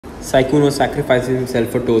Sykkuno sacrifices himself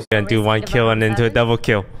for toast. And do one kill and into a double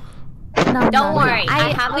kill. No, Don't worry, I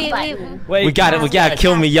I have a button. Wait, We gotta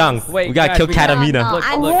kill me young. Wait, we gotta guys, kill we gotta- Katamina. No, Look,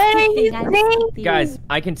 I'm look. sleeping. Guys,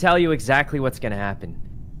 I can tell you exactly what's gonna happen.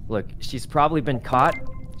 Look, she's probably been caught.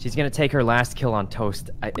 She's gonna take her last kill on Toast.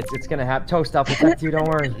 It's gonna happen. Toast, I'll protect you. Don't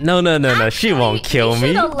worry. No. She won't kill me.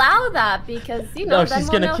 You should allow that because you know. No, then she's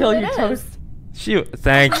we'll gonna know kill who you, it is. Toast.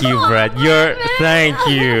 Thank you, Brett. Thank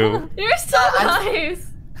you. You're so nice.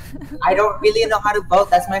 I don't really know how to vote.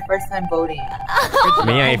 That's my first time voting.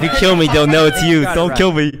 Man, if you kill me, they'll know it's you. Got it Don't right.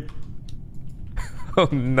 kill me. Oh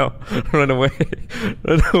no! Run away!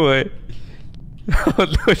 Run away! Oh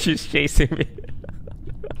no! She's chasing me.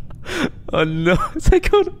 Oh no!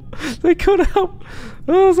 Sykkuno, help!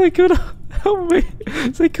 Oh, Sykkuno, help me!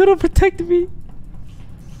 Sykkuno, protect me!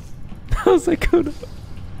 No, Sykkuno!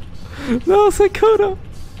 No, Sykkuno!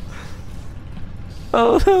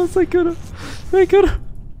 Oh no, Sykkuno!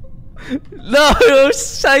 No,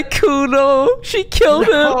 Sykkuno! She killed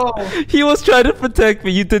him! He was trying to protect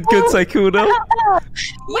me. You did good, Sykkuno.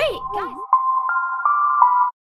 Wait, guys.